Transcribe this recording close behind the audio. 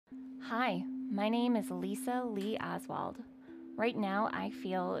Hi, my name is Lisa Lee Oswald. Right now, I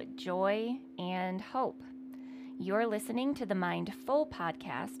feel joy and hope. You're listening to the Mindful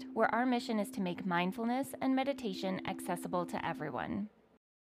podcast, where our mission is to make mindfulness and meditation accessible to everyone.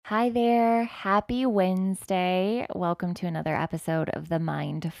 Hi there, happy Wednesday. Welcome to another episode of the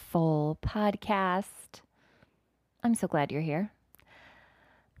Mindful podcast. I'm so glad you're here.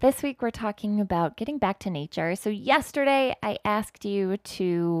 This week, we're talking about getting back to nature. So, yesterday, I asked you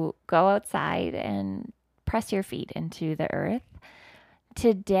to go outside and press your feet into the earth.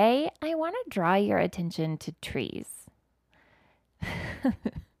 Today, I want to draw your attention to trees.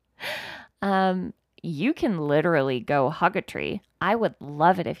 You can literally go hug a tree. I would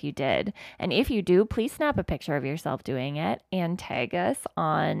love it if you did. And if you do, please snap a picture of yourself doing it and tag us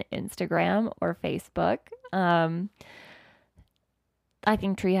on Instagram or Facebook. I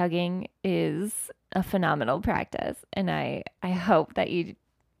think tree hugging is a phenomenal practice, and I hope that you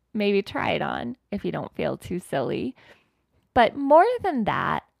maybe try it on if you don't feel too silly. But more than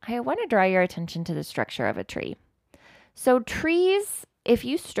that, I want to draw your attention to the structure of a tree. So trees, if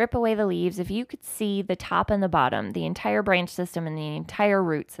you strip away the leaves, if you could see the top and the bottom, the entire branch system and the entire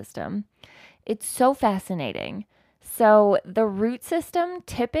root system, it's so fascinating. So the root system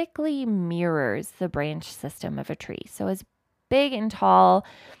typically mirrors the branch system of a tree. So as big and tall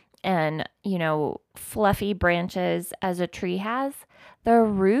and, fluffy branches as a tree has, the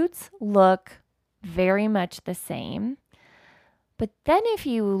roots look very much the same. But then if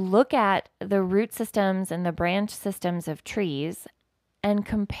you look at the root systems and the branch systems of trees and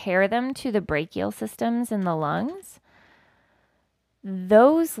compare them to the brachial systems in the lungs,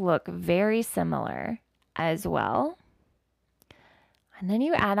 those look very similar as well. And then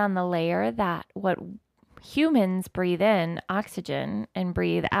you add on the layer that what humans breathe in, oxygen, and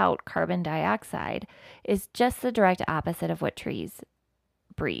breathe out, carbon dioxide, is just the direct opposite of what trees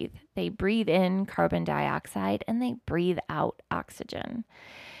breathe. They breathe in carbon dioxide and they breathe out oxygen.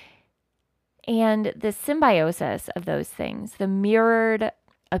 And the symbiosis of those things, the mirrored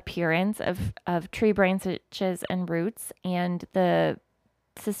appearance of tree branches and roots and the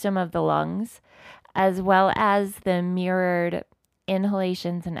system of the lungs, as well as the mirrored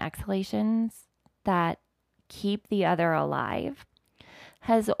inhalations and exhalations that keep the other alive,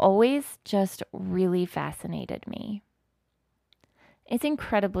 has always just really fascinated me. It's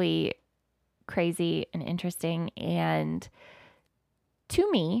incredibly crazy and interesting, and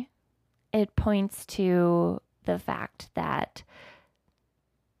to me, it points to the fact that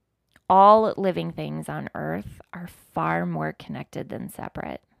all living things on Earth are far more connected than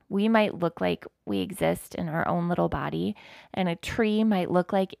separate. We might look like we exist in our own little body, and a tree might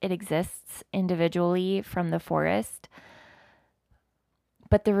look like it exists individually from the forest.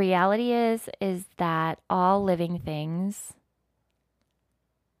 But the reality is that all living things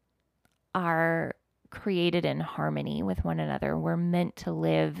are created in harmony with one another. We're meant to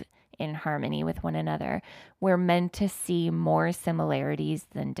live in harmony with one another. We're meant to see more similarities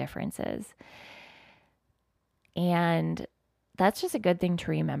than differences. And that's just a good thing to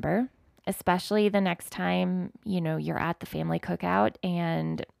remember, especially the next time, you're at the family cookout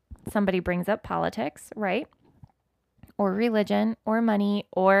and somebody brings up politics, right? Or religion or money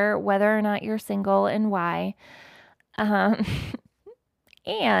or whether or not you're single and why. And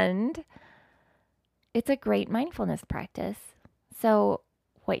it's a great mindfulness practice. So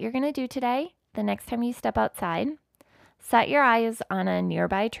what you're going to do today, the next time you step outside, set your eyes on a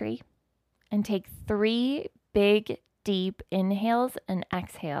nearby tree and take 3 big, deep inhales and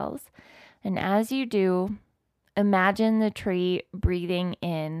exhales. And as you do, imagine the tree breathing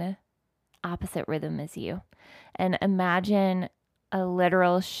in opposite rhythm as you. And imagine a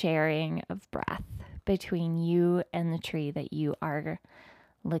literal sharing of breath between you and the tree that you are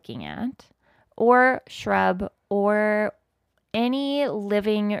looking at, or shrub, or any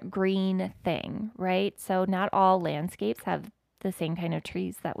living green thing, right? So not all landscapes have the same kind of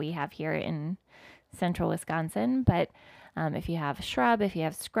trees that we have here in central Wisconsin, but if you have shrub, if you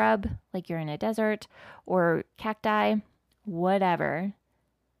have scrub, like you're in a desert, or cacti, whatever,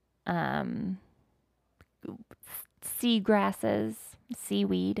 seagrasses,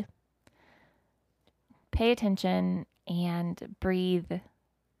 seaweed, pay attention and breathe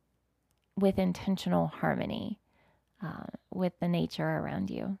with intentional harmony with the nature around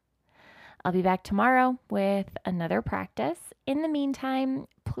you. I'll be back tomorrow with another practice. In the meantime,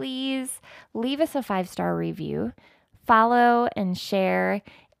 please leave us a 5-star review, follow and share,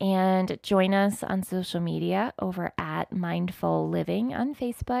 and join us on social media over at Mindful Living on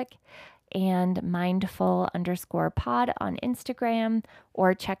Facebook and mindful_pod on Instagram,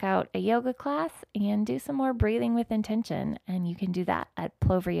 or check out a yoga class and do some more breathing with intention. And you can do that at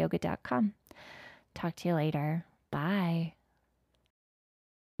ploveryoga.com. Talk to you later. Bye.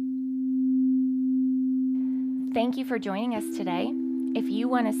 Thank you for joining us today. If you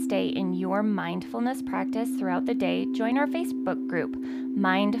want to stay in your mindfulness practice throughout the day, join our Facebook group,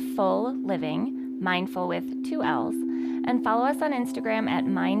 Mindful Living, mindful with 2 L's, and follow us on Instagram at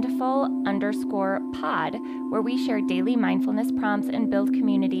mindful_pod, where we share daily mindfulness prompts and build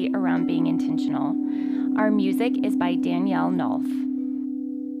community around being intentional. Our music is by Danielle Nolf.